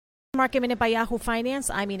Market Minute by Yahoo Finance.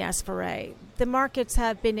 I'm Ines Ferre. The markets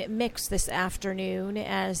have been mixed this afternoon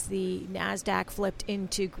as the NASDAQ flipped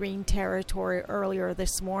into green territory earlier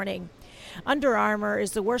this morning. Under Armour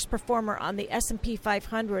is the worst performer on the S&P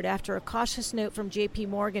 500 after a cautious note from J.P.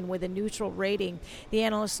 Morgan with a neutral rating. The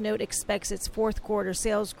analyst note expects its fourth quarter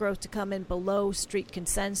sales growth to come in below street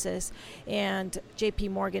consensus, and J.P.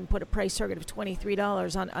 Morgan put a price target of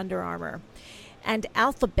 $23 on Under Armour. And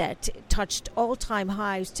Alphabet touched all-time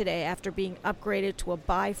highs today after being upgraded to a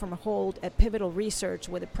buy from a hold at Pivotal Research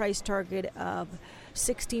with a price target of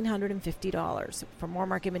 $1,650. For more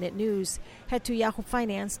Market Minute news, head to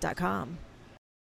yahoofinance.com.